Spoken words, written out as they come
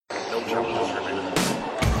No challenges remaining.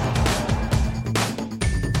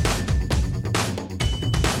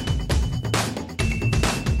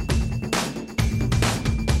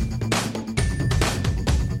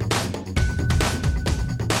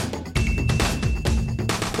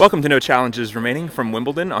 Welcome to No Challenges Remaining from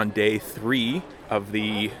Wimbledon on day 3 of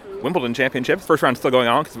the Wimbledon Championships. First round still going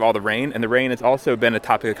on because of all the rain, and the rain has also been a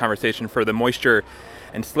topic of conversation for the moisture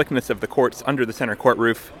and slickness of the courts under the center court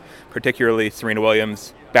roof, particularly Serena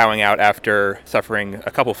Williams bowing out after suffering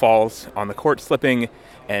a couple falls on the court, slipping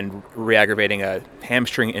and re-aggravating a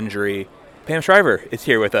hamstring injury. Pam Shriver is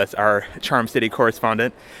here with us, our Charm City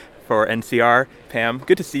correspondent for NCR. Pam,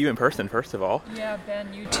 good to see you in person, first of all. Yeah,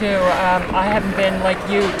 Ben, you too. I haven't been, like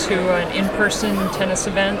you, to an in-person tennis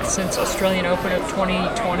event since Australian Open of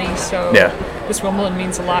 2020, so This Wimbledon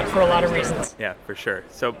means a lot for a lot of reasons. Yeah, for sure.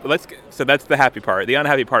 So that's the happy part. The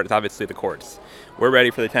unhappy part is obviously the courts. We're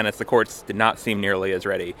ready for the tennis. The courts did not seem nearly as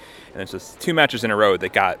ready. And it's just 2 matches in a row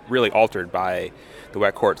that got really altered by the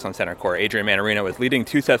wet courts on center court. Adrian Mannarino was leading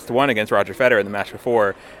 2-1 against Roger Federer in the match before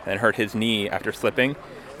and then hurt his knee after slipping.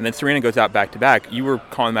 And then Serena goes out back-to-back. You were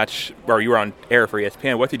calling the match, or you were on air for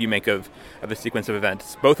ESPN. What did you make of the sequence of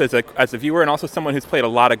events, both as a viewer and also someone who's played a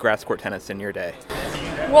lot of grass court tennis in your day?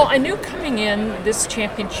 Well, I knew coming in, this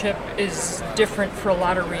championship is different for a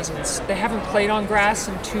lot of reasons. They haven't played on grass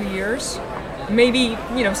in 2 years. Maybe,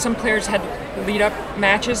 some players had lead-up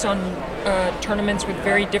matches on tournaments with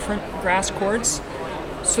very different grass courts.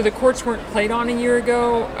 So the courts weren't played on a year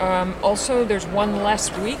ago. Also, there's one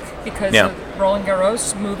less week because of Roland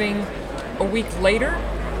Garros moving a week later.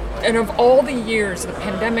 And of all the years, the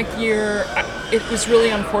pandemic year, it was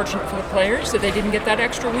really unfortunate for the players that they didn't get that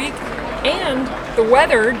extra week. And the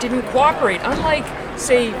weather didn't cooperate. Unlike,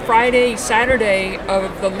 say, Friday, Saturday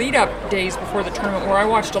of the lead-up days before the tournament, where I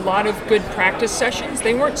watched a lot of good practice sessions,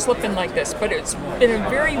 they weren't slipping like this, but it's been a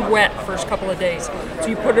very wet first couple of days. So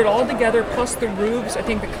you put it all together, plus the roofs, I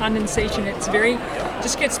think the condensation,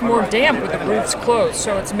 just gets more damp with the roofs closed,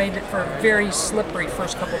 so it's made it for a very slippery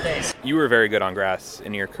first couple of days. You were very good on grass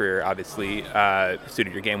in your career, obviously,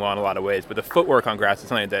 suited your game well in a lot of ways, but the footwork on grass is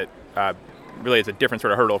something that really is a different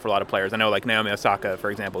sort of hurdle for a lot of players. I know, like Naomi Osaka,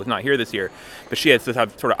 for example, is not here this year, but she has this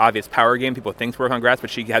sort of obvious power game people think work on grass,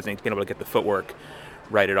 but she hasn't been able to get the footwork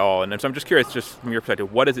right at all. And so I'm just curious, just from your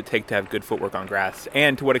perspective, what does it take to have good footwork on grass?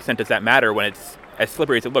 And to what extent does that matter when it's as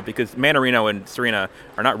slippery as it looks? Because Mannarino and Serena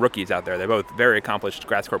are not rookies out there. They're both very accomplished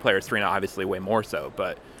grass court players. Serena obviously way more so,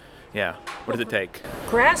 but yeah, what does it take?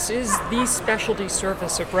 Grass is the specialty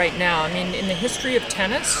surface of right now. I mean, in the history of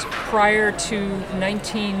tennis, prior to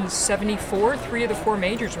 1974, 3 of the 4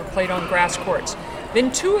 majors were played on grass courts. Then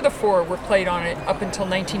 2 of the 4 were played on it up until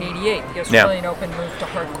 1988. The Australian Open moved to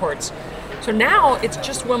hard courts. So now it's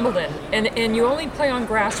just Wimbledon, and you only play on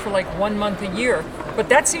grass for like 1 month a year. But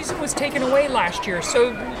that season was taken away last year.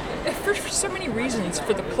 So for so many reasons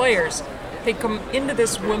for the players, they come into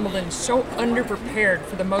this Wimbledon so underprepared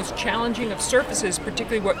for the most challenging of surfaces,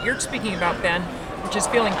 particularly what you're speaking about, Ben, which is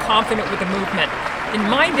feeling confident with the movement. In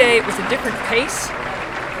my day, it was a different pace.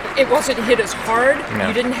 It wasn't hit as hard. No.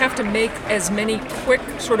 You didn't have to make as many quick,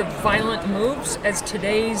 sort of violent moves as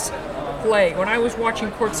today's play. When I was watching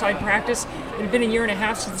courtside practice, it had been a year and a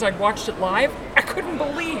half since I'd watched it live. I couldn't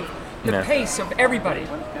believe the pace of everybody.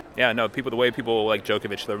 Yeah, no, the way people like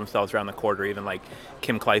Djokovic throw themselves around the court, or even like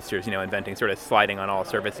Kim Clijsters, inventing sort of sliding on all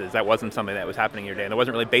surfaces, that wasn't something that was happening in your day. And there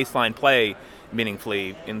wasn't really baseline play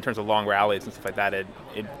meaningfully in terms of long rallies and stuff like that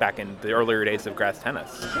back in the earlier days of grass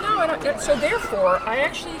tennis. No, so therefore, I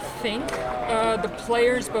actually think the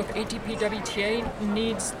players, both ATP, WTA,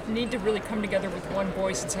 need to really come together with one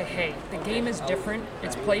voice and say, hey, the game is different.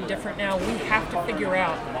 It's played different now. We have to figure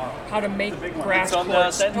out how to make grass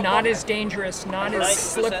courts not as dangerous, not as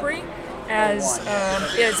slippery as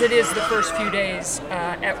it is the first few days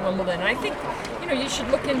at Wimbledon. I think you should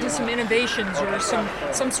look into some innovations or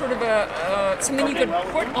some sort of something you could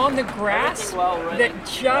put on the grass that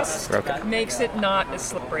just makes it not as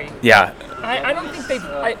slippery. Yeah. I don't think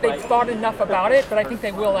they've thought enough about it, but I think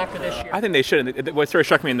they will after this year. I think they should. What sort of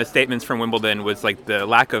struck me in the statements from Wimbledon was like the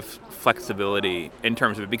lack of flexibility in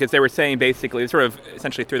terms of it, because they were saying basically, sort of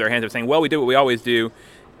essentially threw their hands up saying, well, we do what we always do,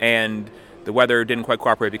 and the weather didn't quite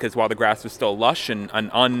cooperate because while the grass was still lush and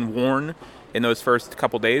unworn in those first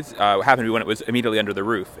couple days, happened to be when it was immediately under the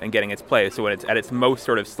roof and getting its play. So when it's at its most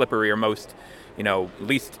sort of slippery or most,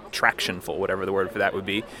 least tractionful, whatever the word for that would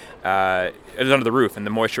be, it was under the roof and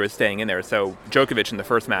the moisture was staying in there. So Djokovic in the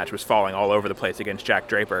first match was falling all over the place against Jack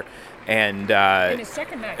Draper. And in his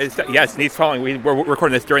second match. Yes, he's falling. We're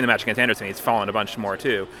recording this during the match against Anderson. He's fallen a bunch more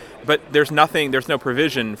too. But there's no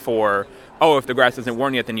provision for oh, if the grass isn't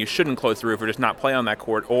worn yet, then you shouldn't close the roof or just not play on that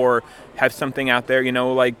court, or have something out there,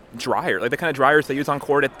 like dryer, like the kind of dryers they use on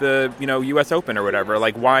court at the, U.S. Open or whatever.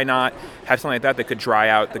 Like, why not have something like that could dry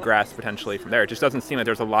out the grass potentially from there? It just doesn't seem like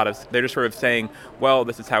there's a lot of, they're just sort of saying, well,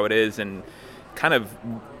 this is how it is, and kind of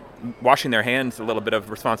washing their hands a little bit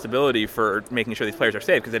of responsibility for making sure these players are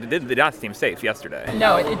safe, because it did not seem safe yesterday.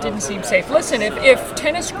 No, it didn't seem safe. Listen, if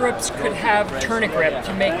tennis grips could have Turnigrip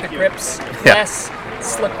to make the grips less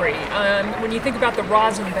slippery, when you think about the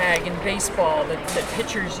rosin bag in baseball that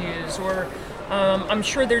pitchers use, or I'm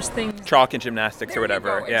sure there's things... Chalk in gymnastics or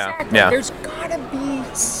whatever. Exactly. Yeah. There's got to be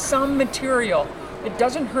some material that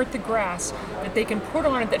doesn't hurt the grass that they can put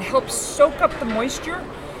on it that helps soak up the moisture.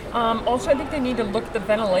 Also, I think they need to look at the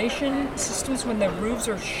ventilation systems when the roofs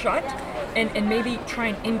are shut, and maybe try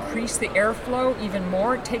and increase the airflow even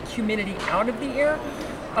more, take humidity out of the air,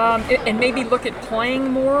 and maybe look at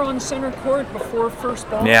playing more on center court before first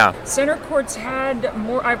ball. Yeah. Center courts had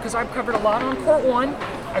more, because I've covered a lot on court one.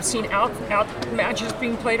 I've seen out matches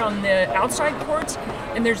being played on the outside courts,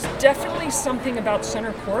 and there's definitely something about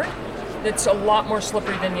center court that's a lot more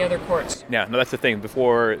slippery than the other courts. Yeah, no, that's the thing.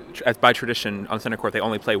 Before, as by tradition, on center court, they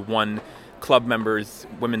only play one club members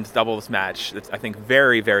women's doubles match. That's, I think,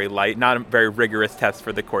 very, very light, not a very rigorous test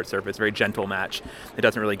for the court surface, very gentle match. It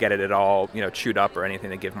doesn't really get it at all, chewed up or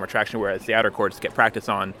anything to give more traction, whereas the outer courts get practice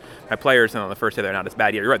on by players, and on the first day they're not as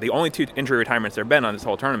bad. You're right, the only two injury retirements there have been on this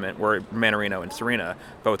whole tournament were Mannarino and Serena,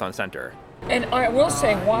 both on center. And I will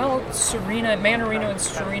say, while Mannarino and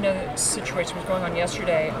Serena's situation was going on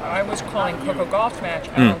yesterday, I was calling Coco Gauff's match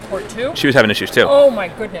out on court 2. She was having issues too. Oh my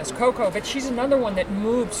goodness, Coco! But she's another one that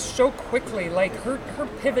moves so quickly. Like her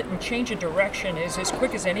pivot and change of direction is as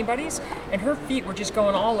quick as anybody's, and her feet were just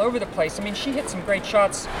going all over the place. I mean, she hit some great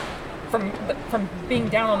shots from being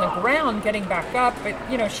down on the ground, getting back up. But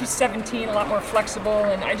she's 17, a lot more flexible,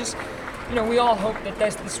 and I just. We all hope that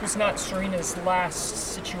this was not Serena's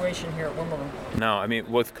last situation here at Wimbledon. No, I mean,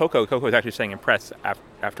 with Coco was actually saying in press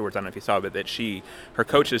afterwards, I don't know if you saw it, but that her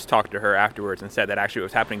coaches talked to her afterwards and said that actually what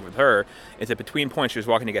was happening with her is that between points she was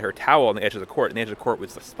walking to get her towel on the edge of the court, and the edge of the court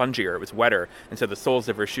was spongier, it was wetter, and so the soles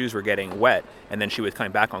of her shoes were getting wet, and then she was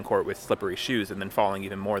coming back on court with slippery shoes and then falling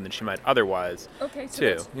even more than she might otherwise. Okay, so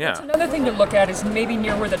too. That's another thing to look at is maybe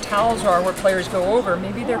near where the towels are where players go over,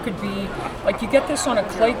 maybe there could be, like you get this on a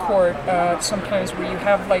clay court sometimes where you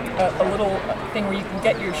have like a little thing where you can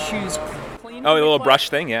get your shoes clean. Oh, a little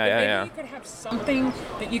brush thing? Yeah. Maybe you could have something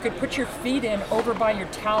that you could put your feet in over by your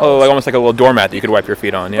towels. Oh, like almost like a little doormat that you could wipe your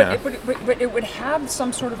feet on, yeah. But it would have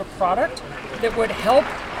some sort of a product that would help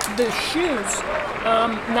the shoes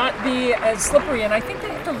not be as slippery. And I think they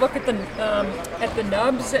have to look at the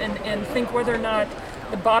nubs and think whether or not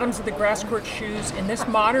the bottoms of the grass court shoes in this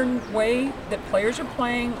modern way that players are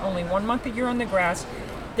playing only 1 month a year on the grass,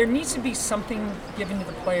 there needs to be something given to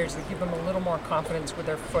the players that give them a little more confidence with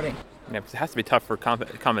their footing. Yeah, it has to be tough for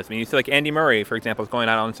comments. I mean, you see like Andy Murray, for example, is going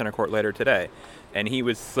out on center court later today, and he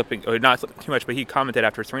was slipping, or not slipping too much, but he commented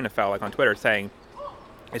after Serena fell, like on Twitter, saying,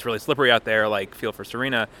 it's really slippery out there, like, feel for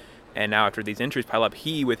Serena. And now after these injuries pile up,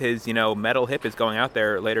 he, with his, metal hip, is going out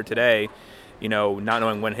there later today, not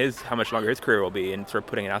knowing how much longer his career will be, and sort of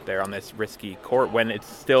putting it out there on this risky court when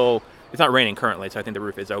it's not raining currently, so I think the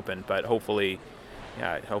roof is open, but hopefully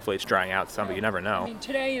it's drying out some, but you never know. I mean,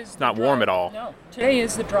 today is not warm at all. No, today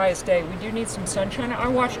is the driest day. We do need some sunshine. I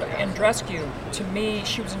watched Andreescu. To me,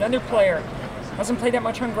 she was another player. Hasn't played that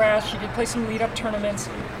much on grass. She did play some lead-up tournaments.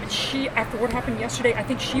 But she, after what happened yesterday, I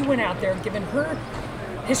think she went out there, given her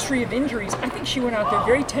history of injuries, I think she went out there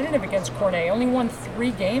very tentative against Cornet. Only won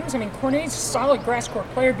 3 games. I mean, Cornet's a solid grass court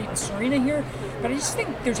player, beating Serena here. But I just think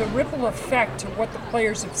there's a ripple effect to what the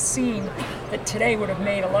players have seen that today would have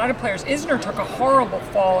made a lot of players. Isner took a horrible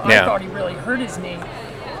fall. Yeah. I thought he really hurt his knee.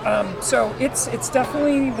 So it's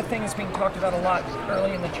definitely the thing that's being talked about a lot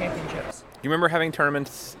early in the championships. You remember having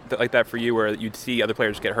tournaments like that for you where you'd see other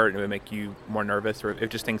players get hurt and it would make you more nervous, or if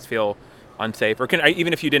just things feel unsafe, or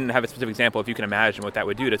even if you didn't have a specific example, if you can imagine what that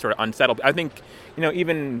would do to sort of unsettle. I think,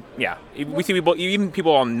 we see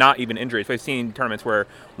people on not even injuries. We've seen tournaments where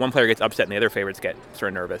one player gets upset and the other favorites get sort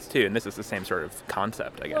of nervous too, and this is the same sort of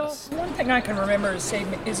concept, I guess. Well, one thing I can remember is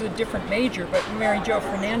a different major, but Mary Jo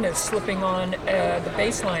Fernandez slipping on the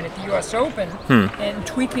baseline at the U.S. Open and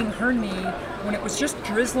tweaking her knee when it was just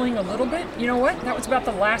drizzling a little bit. You know what? That was about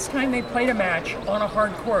the last time they played a match on a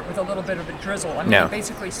hard court with a little bit of a drizzle. I mean, it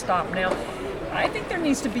basically stopped. Now, I think there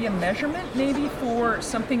needs to be a measurement maybe for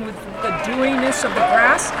something with the dewiness of the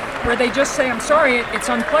grass where they just say, I'm sorry, it's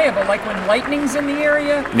unplayable. Like when lightning's in the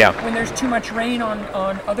area, when there's too much rain on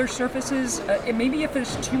other surfaces. Maybe if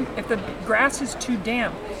the grass is too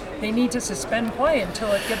damp, they need to suspend play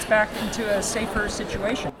until it gets back into a safer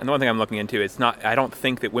situation. And the one thing I'm looking into is I don't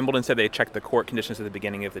think that Wimbledon said they checked the court conditions at the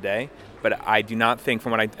beginning of the day, but I do not think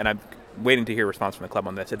from I'm waiting to hear a response from the club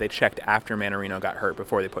on this, that they checked after Mannarino got hurt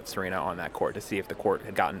before they put Serena on that court to see if the court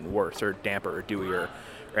had gotten worse or damper or dewier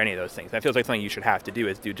or any of those things. That feels like something you should have to do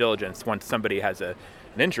as due diligence. Once somebody has an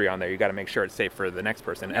injury on there, you got to make sure it's safe for the next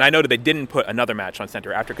person. And I know that they didn't put another match on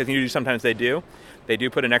center after, because usually sometimes they do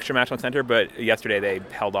put an extra match on center, but yesterday they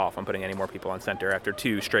held off on putting any more people on center after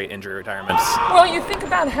 2 straight injury retirements. Well, you think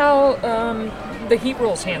about how the heat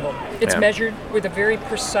rule's handled. It's measured with a very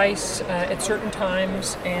precise at certain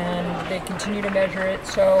times, and they continue to measure it.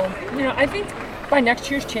 So, I think by next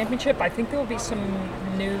year's championship, I think there will be some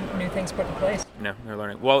new things put in place. No, they're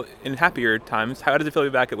learning. Well, in happier times, how does it feel to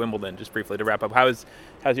be back at Wimbledon? Just briefly to wrap up, how's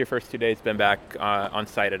your first 2 days been back on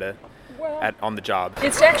site on the job?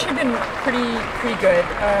 It's actually been pretty good.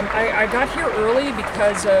 I got here early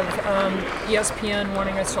because of ESPN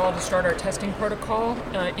wanting us all to start our testing protocol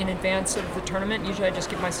in advance of the tournament. Usually I just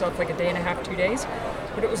give myself like a day and a half, 2 days.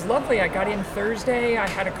 But it was lovely. I got in Thursday. I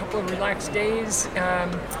had a couple of relaxed days.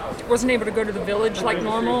 Wasn't able to go to the village like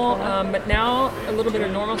normal, but now a little bit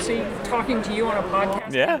of normalcy. Talking to you on a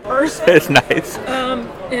podcast in person. It's nice.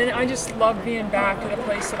 And I just love being back at a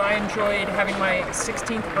place that I enjoyed having my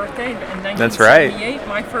 16th birthday in 1978. That's right.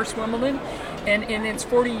 My first Wimbledon. And it's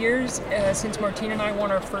 40 years since Martina and I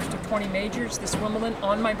won our first of 20 majors, this Wimbledon,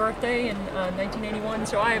 on my birthday in 1981.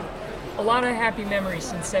 So I have a lot of happy memories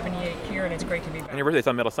since 78 here, and it's great to be back. And your birthday's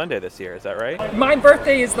on Middle Sunday this year, is that right? My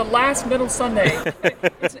birthday is the last Middle Sunday.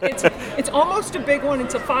 It's almost a big one.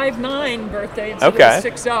 It's a 5-9 birthday instead of a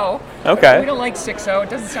 6-0. Okay. We don't like 6-0. It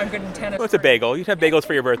doesn't sound good in tennis. Well, it's a bagel. You should have bagels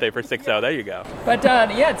for your birthday for 6-0. There you go. But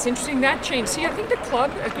it's interesting that change. See, I think the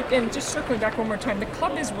club, and just circling back one more time, the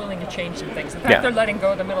club is willing to change some things. In fact, they're letting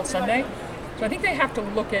go of the Middle Sunday. So I think they have to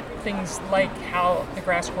look at things like how the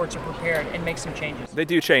grass courts are prepared and make some changes. They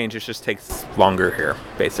do change. It just takes longer here,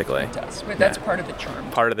 basically. It does. But that's part of the charm.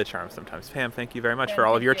 Part of the charm sometimes. Pam, thank you very much for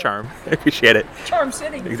all of your charm. I appreciate it. Charm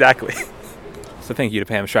City. Exactly. So thank you to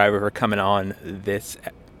Pam Shriver for coming on this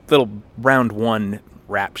little round 1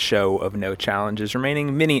 wrap show of No Challenges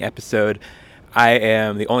Remaining mini episode. I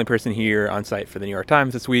am the only person here on site for the New York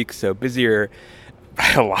Times this week, so busier by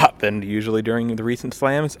a lot than usually during the recent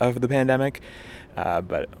slams of the pandemic,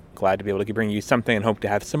 but glad to be able to bring you something and hope to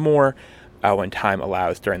have some more when time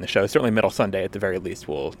allows during the show. Certainly Middle Sunday at the very least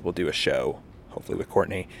we'll do a show, hopefully with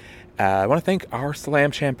Courtney. I want to thank our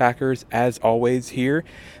Slam Champ backers as always here,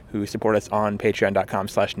 who support us on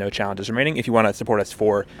patreon.com/No Challenges Remaining. If you want to support us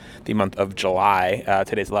for the month of July,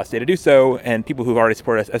 today's the last day to do so, and people who've already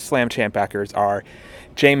supported us as Slam Champ backers are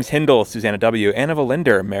James Hindle, Susanna W., Anna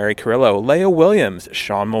Valinder, Mary Carrillo, Leah Williams,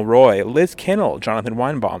 Sean Mulroy, Liz Kinnell, Jonathan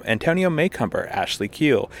Weinbaum, Antonio Maycumber, Ashley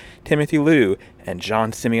Keel, Timothy Liu, and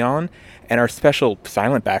John Simeon, and our special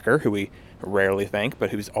silent backer, who we rarely thank, but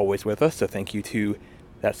who's always with us, so thank you to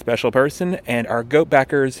that special person, and our GOAT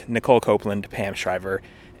backers, Nicole Copeland, Pam Shriver,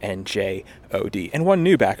 and J.O.D. And one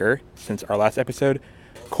new backer since our last episode,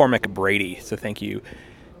 Cormac Brady, so thank you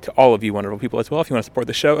to all of you wonderful people as well. If you want to support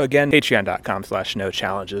the show, again, patreon.com/No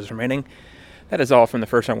Challenges Remaining. That is all from the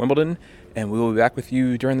first round Wimbledon, and we will be back with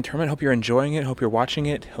you during the tournament. Hope you're enjoying it. Hope you're watching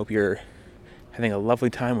it. Hope you're having a lovely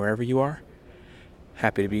time wherever you are.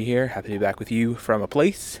 Happy to be here. Happy to be back with you from a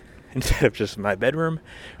place instead of just my bedroom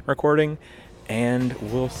recording, and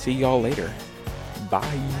we'll see y'all later.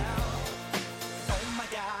 Bye.